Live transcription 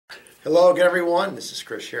Hello again, everyone. This is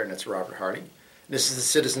Chris here, and that's Robert Harding. This is the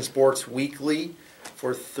Citizen Sports Weekly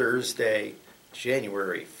for Thursday,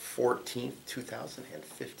 January 14th,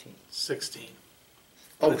 2015. 16.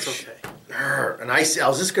 Oh, it's okay. And I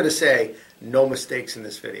was just going to say, no mistakes in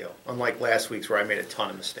this video, unlike last week's where I made a ton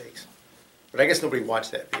of mistakes. But I guess nobody watched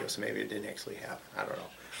that video, so maybe it didn't actually happen. I don't know.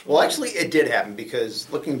 Well, actually, it did happen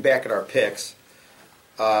because looking back at our picks,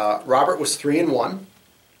 Robert was 3-1,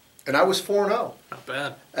 and I was 4-0. Not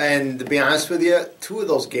bad. And to be honest with you, two of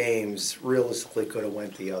those games realistically could have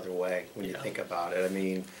went the other way when you think about it. I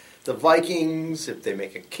mean, the Vikings, if they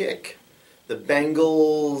make a kick, the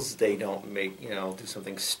Bengals, they don't do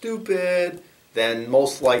something stupid, then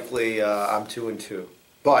most likely I'm 2-2.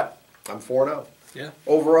 But I'm 4-0. Yeah.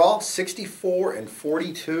 Overall,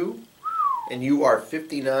 64-42, and you are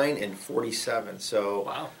 59-47. So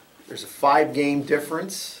wow. There's a 5-game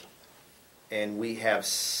difference, and we have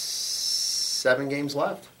 7 games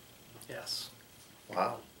left. Yes.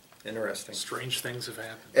 Wow. Interesting. Strange things have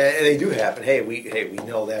happened. And they do happen. Hey, we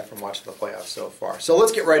know that from watching the playoffs so far. So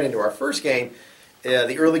let's get right into our first game.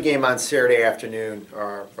 The early game on Saturday afternoon,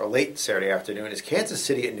 or late Saturday afternoon, is Kansas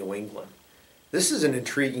City at New England. This is an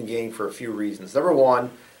intriguing game for a few reasons. Number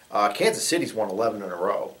one, Kansas City's won 11 in a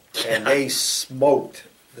row, and they smoked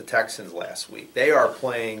the Texans last week. They are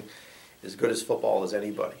playing as good as football as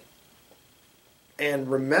anybody.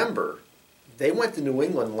 And remember, they went to New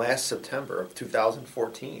England last September of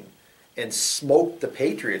 2014 and smoked the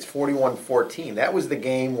Patriots 41-14. That was the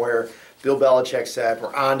game where Bill Belichick said,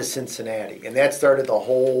 we're on to Cincinnati. And that started the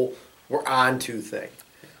whole we're on to thing.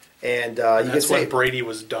 And that's when Brady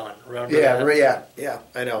was done. Remember that? Yeah,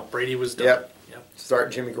 I know. Brady was done. Yep.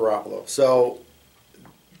 Start Jimmy Garoppolo. So,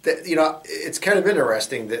 it's kind of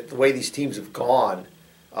interesting that the way these teams have gone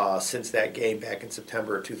since that game back in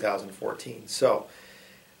September of 2014. So,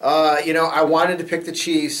 I wanted to pick the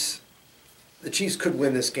Chiefs. The Chiefs could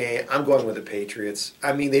win this game. I'm going with the Patriots.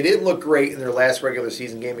 I mean, they didn't look great in their last regular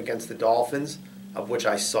season game against the Dolphins, of which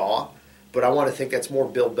I saw. But I want to think that's more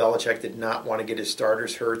Bill Belichick did not want to get his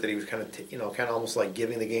starters hurt, that he was kind of almost like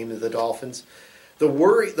giving the game to the Dolphins. The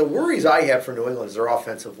worries I have for New England is their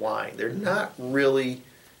offensive line. They're not really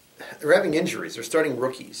 – they're having injuries. They're starting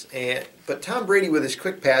rookies. But Tom Brady with his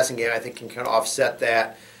quick passing game I think can kind of offset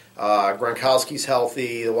that. Gronkowski's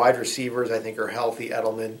healthy. The wide receivers I think are healthy.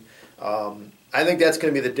 Edelman. I think that's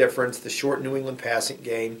going to be the difference, the short New England passing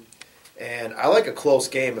game. And I like a close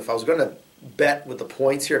game. If I was going to bet with the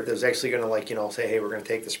points here, if there's actually going to say, hey, we're going to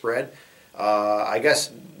take the spread, I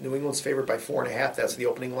guess New England's favored by 4.5. That's the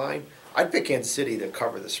opening line. I'd pick Kansas City to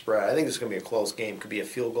cover the spread. I think this is going to be a close game. Could be a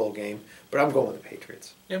field goal game. But I'm going with the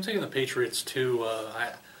Patriots. Yeah, I'm taking the Patriots, too.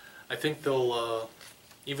 I think they'll,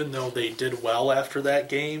 even though they did well after that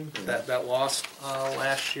game, that loss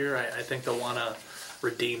last year, I think they'll want to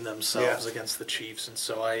redeem themselves against the Chiefs. And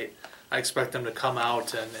so I expect them to come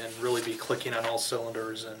out and really be clicking on all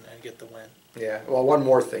cylinders and get the win. Yeah. Well, one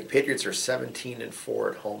more thing. Patriots are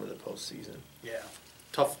 17-4 at home in the postseason. Yeah.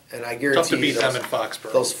 Tough. And I guarantee tough to beat them in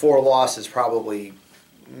Foxborough. Those 4 losses, probably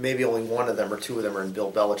maybe only one of them or 2 of them are in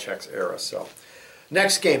Bill Belichick's era. So,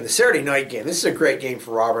 next game, the Saturday night game. This is a great game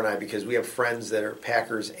for Robert and I because we have friends that are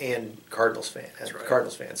Packers and Cardinals fans. That's right.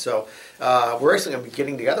 Cardinals fans. So we're actually going to be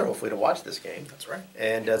getting together hopefully to watch this game. That's right.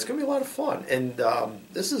 And it's going to be a lot of fun. And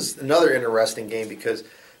this is another interesting game because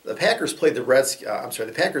the Packers played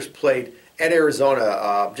the Packers played at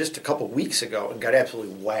Arizona just a couple weeks ago and got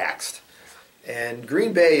absolutely waxed. And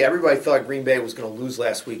Green Bay, everybody thought Green Bay was going to lose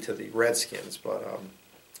last week to the Redskins, but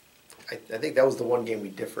I think that was the one game we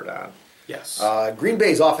differed on. Yes. Green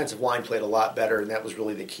Bay's offensive line played a lot better, and that was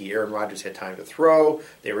really the key. Aaron Rodgers had time to throw.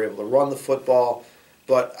 They were able to run the football.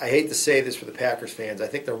 But I hate to say this for the Packers fans. I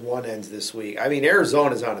think their run ends this week. I mean,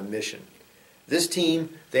 Arizona's on a mission. This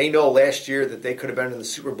team, they know last year that they could have been in the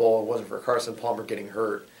Super Bowl if it wasn't for Carson Palmer getting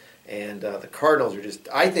hurt. And the Cardinals are just,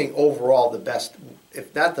 I think, overall the best,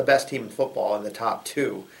 if not the best team in football, in the top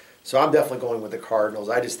 2. So I'm definitely going with the Cardinals.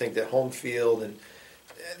 I just think that home field and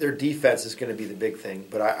their defense is going to be the big thing.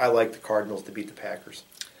 But I like the Cardinals to beat the Packers.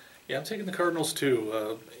 Yeah, I'm taking the Cardinals,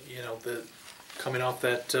 too. Coming off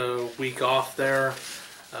that week off there,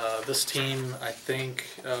 this team, I think,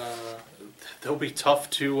 they'll be tough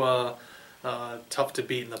to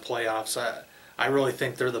beat in the playoffs. I really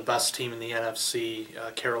think they're the best team in the NFC,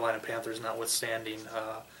 Carolina Panthers notwithstanding.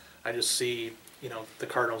 I just see, the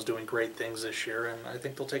Cardinals doing great things this year, and I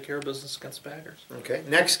think they'll take care of business against the Packers. Okay,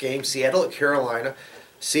 next game, Seattle at Carolina.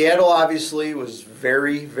 Seattle obviously was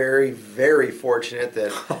very, very, very fortunate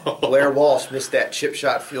that Blair Walsh missed that chip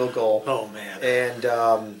shot field goal. Oh, man.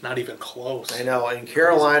 And not even close. I know. In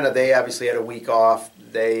Carolina, they obviously had a week off.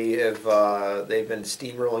 They've been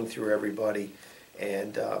steamrolling through everybody,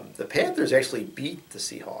 and the Panthers actually beat the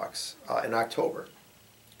Seahawks in October.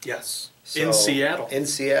 Yes, So, in Seattle. In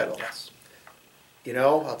Seattle. Yes. You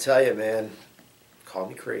know, I'll tell you, man. Call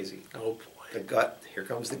me crazy. Oh boy. The gut. Here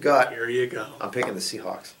comes the gut. Here you go. I'm picking the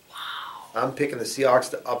Seahawks. Wow. I'm picking the Seahawks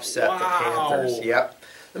to upset the Panthers. Wow. Yep.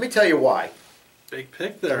 Let me tell you why. Big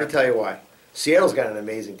pick there. Let me tell you why. Seattle's got an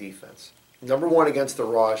amazing defense. Number 1 against the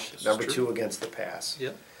rush. This is Number true. 2 against the pass.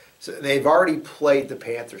 Yep. So they've already played the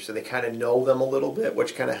Panthers, so they kind of know them a little bit,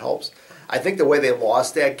 which kind of helps. I think the way they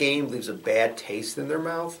lost that game leaves a bad taste in their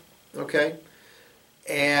mouth. Okay?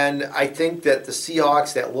 And I think that the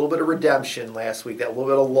Seahawks, that little bit of redemption last week, that little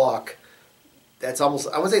bit of luck, that's almost,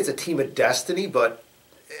 I wouldn't say it's a team of destiny, but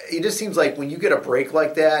it just seems like when you get a break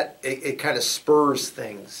like that, it kind of spurs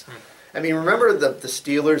things. I mean, remember the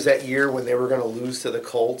Steelers that year when they were going to lose to the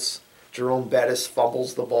Colts? Jerome Bettis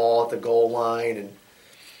fumbles the ball at the goal line,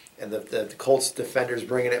 and the Colts defenders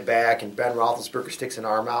bringing it back, and Ben Roethlisberger sticks an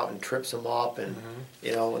arm out and trips him up, and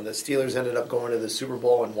and the Steelers ended up going to the Super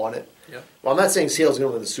Bowl and won it. Yep. Well, I'm not saying Seattle's going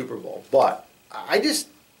to win the Super Bowl, but I just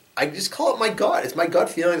call it my gut. It's my gut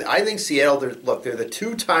feeling. I think Seattle. They're the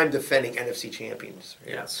 2-time defending NFC champions.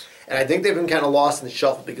 Yes. And I think they've been kind of lost in the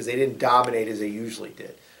shuffle because they didn't dominate as they usually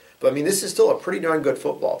did. But I mean, this is still a pretty darn good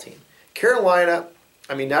football team. Carolina.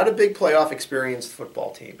 I mean, not a big playoff experienced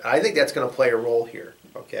football team. I think that's going to play a role here.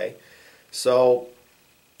 Okay, so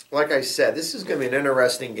like I said, this is going to be an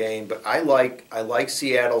interesting game. But I like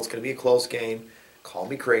Seattle. It's going to be a close game. Call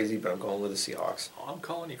me crazy, but I'm going with the Seahawks. Oh, I'm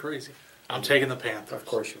calling you crazy. I'm taking the Panthers. Of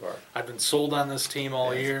course you are. I've been sold on this team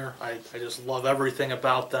all year. I just love everything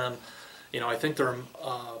about them. You know, I think they're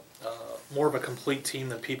more of a complete team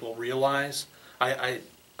than people realize. I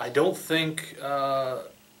don't think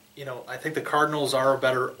I think the Cardinals are a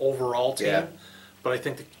better overall team, but I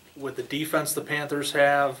think with the defense the Panthers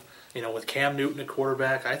have, with Cam Newton at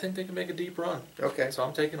quarterback, I think they can make a deep run. Okay. So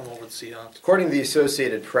I'm taking them over the Seahawks. According to the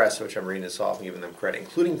Associated Press, which I'm reading this off and giving them credit,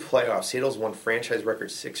 including playoffs, Seattle's won franchise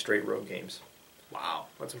record 6 straight road games. Wow,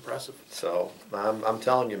 that's impressive. So I'm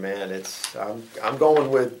telling you, man, I'm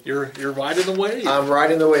going with. You're riding the wave. I'm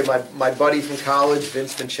riding the wave. My buddy from college,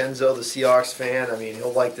 Vince Vincenzo, the Seahawks fan. I mean,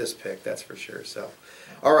 he'll like this pick, that's for sure. So,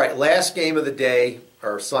 all right, last game of the day,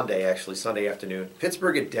 or Sunday afternoon.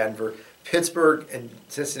 Pittsburgh at Denver. Pittsburgh and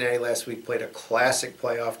Cincinnati last week played a classic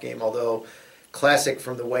playoff game, although classic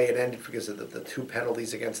from the way it ended because of the 2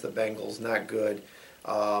 penalties against the Bengals. Not good.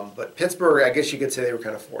 But Pittsburgh, I guess you could say they were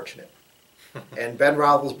kind of fortunate. And Ben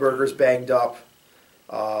Roethlisberger's banged up.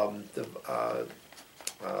 Brown,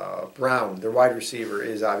 their wide receiver,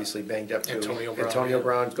 is obviously banged up too. Antonio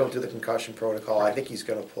Brown's going through the concussion protocol. I think he's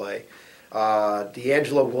going to play.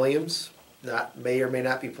 D'Angelo Williams may or may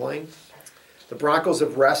not be playing. The Broncos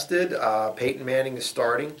have rested. Peyton Manning is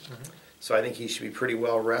starting, so I think he should be pretty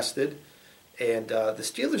well rested. And the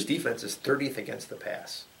Steelers' defense is 30th against the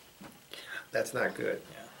pass. That's not good.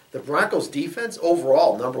 Yeah. The Broncos' defense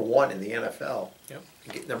overall, number 1 in the NFL.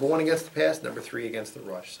 Yep. Number 1 against the pass, number 3 against the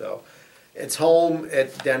rush. So it's home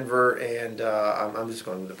at Denver, and I'm just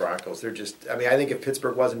going with the Broncos. They're just, I think if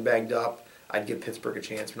Pittsburgh wasn't banged up, I'd give Pittsburgh a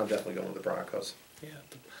chance, but I'm definitely going with the Broncos. Yeah,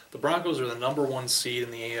 the Broncos are the number 1 seed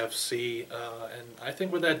in the AFC, and I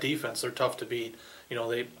think with that defense, they're tough to beat.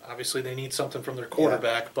 They need something from their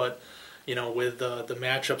quarterback, but with the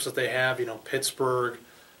matchups that they have, Pittsburgh,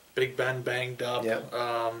 Big Ben banged up,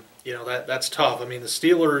 that's tough. I mean, the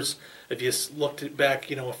Steelers, if you looked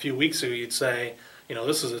back, a few weeks ago, you'd say,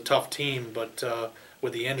 this is a tough team, but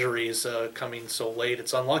with the injuries coming so late,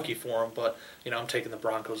 it's unlucky for them. But I'm taking the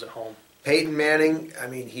Broncos at home. Peyton Manning,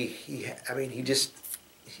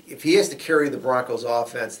 if he has to carry the Broncos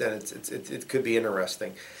offense, then it could be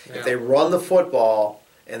interesting. Yeah. If they run the football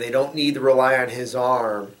and they don't need to rely on his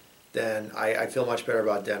arm, then I feel much better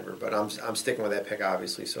about Denver. But I'm sticking with that pick,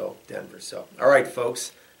 obviously. So Denver. So all right,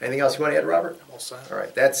 folks. Anything else you want to add, Robert? All set. All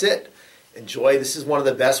right, that's it. Enjoy. This is one of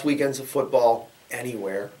the best weekends of football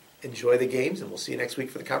anywhere. Enjoy the games, and we'll see you next week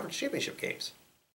for the conference championship games.